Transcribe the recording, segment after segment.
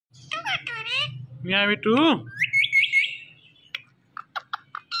मियाँ बिट्टू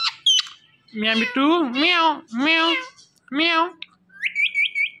मियाँ बिट्टू म्याऊ म्याऊ म्याऊ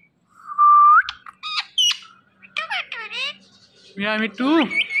मियाँ बिट्टू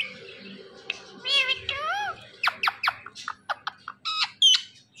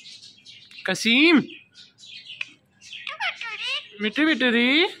कसीम मिट्टू बिट्टू दी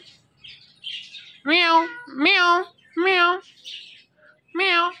म्याऊ म्याऊ म्याऊ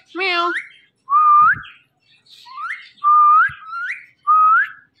म्याऊ म्याऊ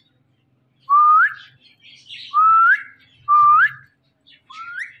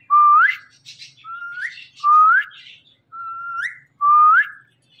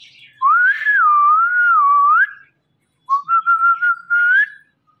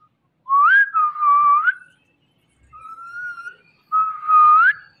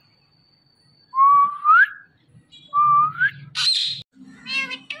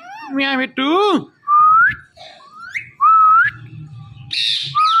मियाँ बिट्टू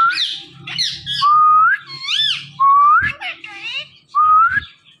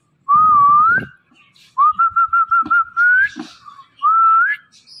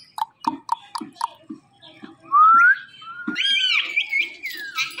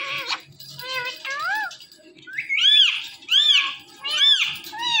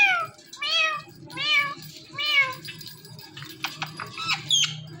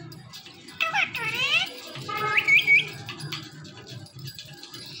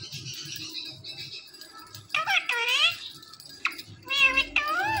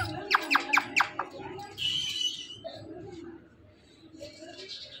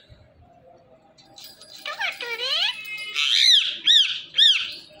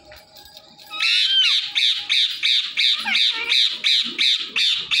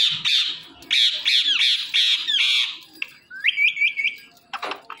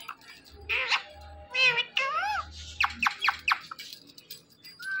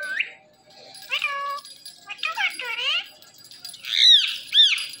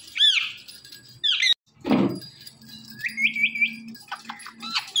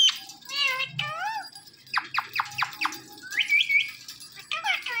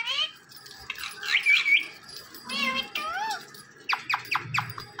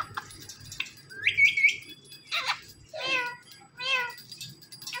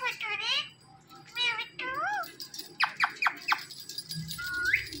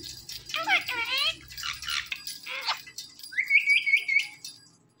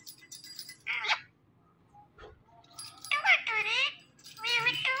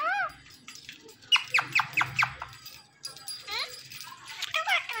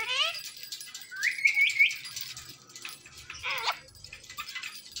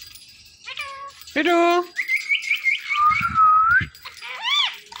बिट्टू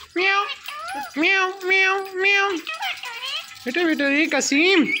म्याऊ म्याऊ म्याऊ म्याऊ बिट्टू बिट्टू दी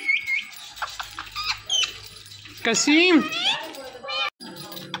कसीम कसीम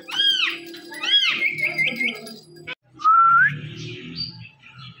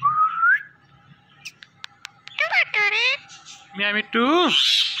मियाँ बिट्टू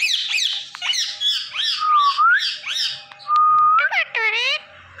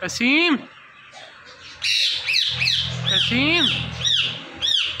कसीम कसीम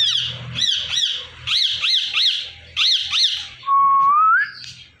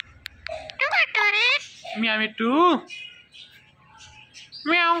मियाँ बिट्टू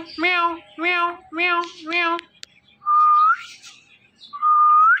म्याऊ म्याऊ म्याऊ म्याऊ म्याऊ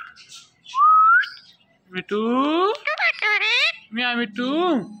बिट्टू मियाँ बिट्टू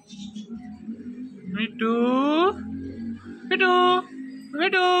बिट्टू बिट्टू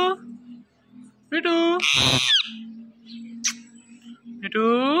बिट्टू बिट्टू बिट्टू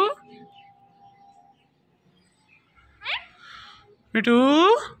बिट्टू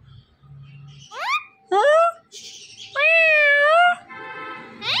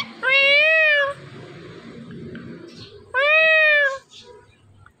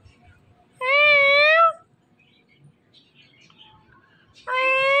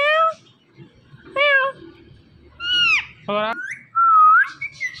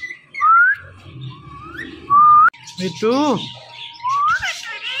बिट्टू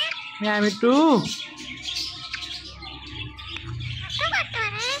मियाँ बिट्टू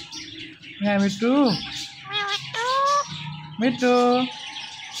मियाँ Bittu Bittu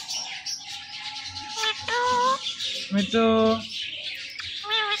Bittu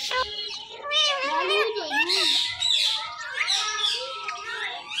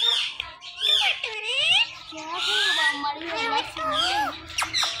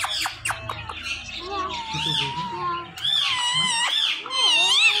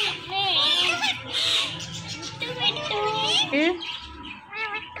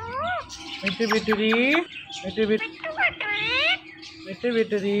Bitu bituri. Bitu bit. Bitu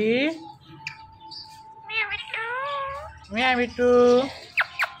bituri. Meow bitu.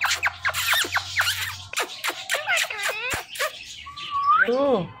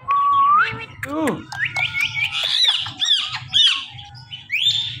 Tuh. Tuh.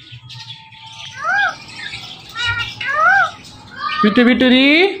 Bitu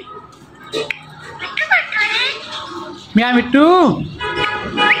bituri. Meow bitu.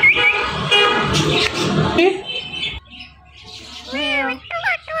 Meow.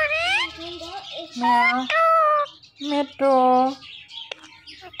 Meow. Metu.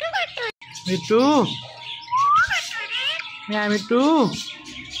 Bitu. Meow bitu.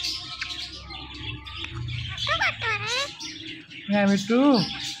 Meow bitu.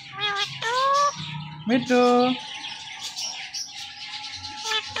 Bitu.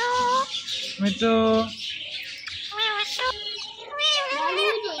 Bitu.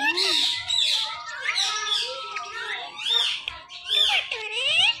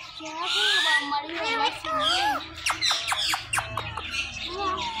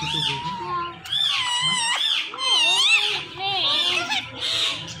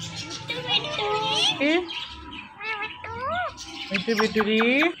 Bitu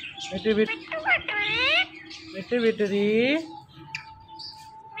bituri. Bitu bit. Bitu bituri.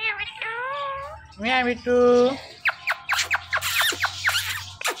 Meow bitu.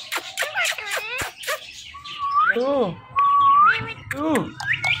 Tuh. Tuh.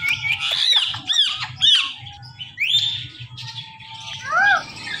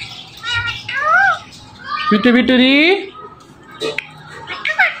 Bitu bituri.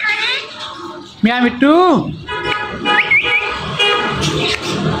 Meow bitu.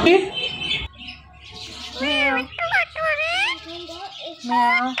 Meow.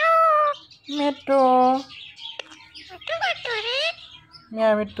 Meow. Metu.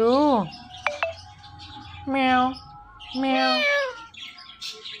 Meow bitu. Meow. Meow.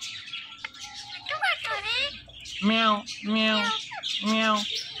 Meow. Meow. Meow.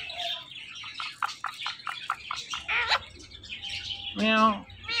 Meow.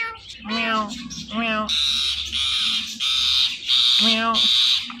 Meow. Meow. Meow.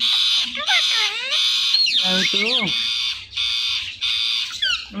 Itu.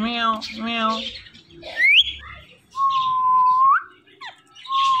 Meow. Meow.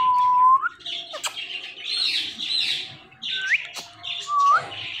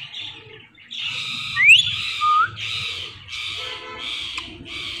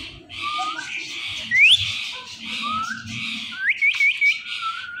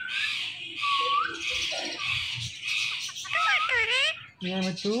 Meow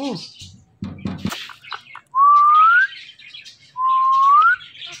itu.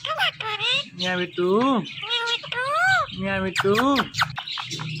 Meow itu. Meow itu.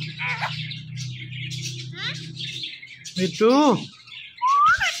 Itu.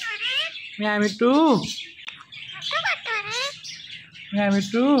 Meow itu. Meow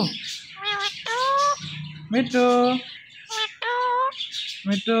itu. Itu.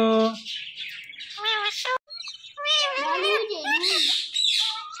 Itu.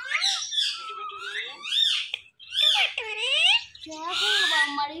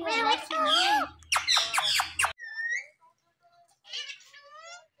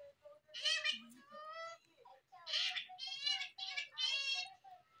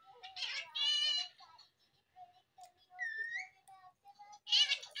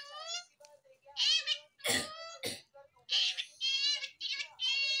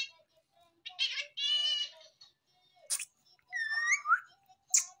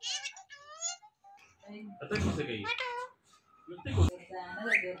 Até que você quer ir? Não tem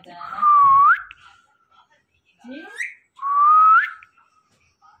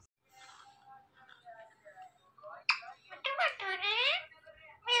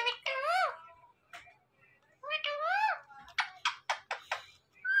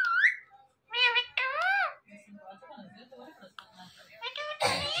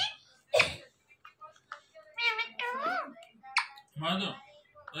Mano,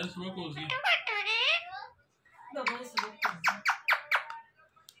 olha sua cozinha.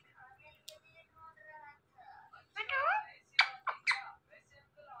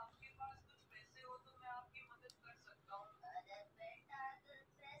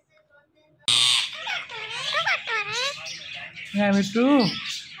 Meow itu.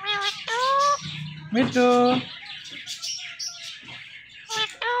 Itu.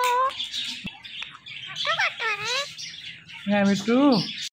 Meow itu.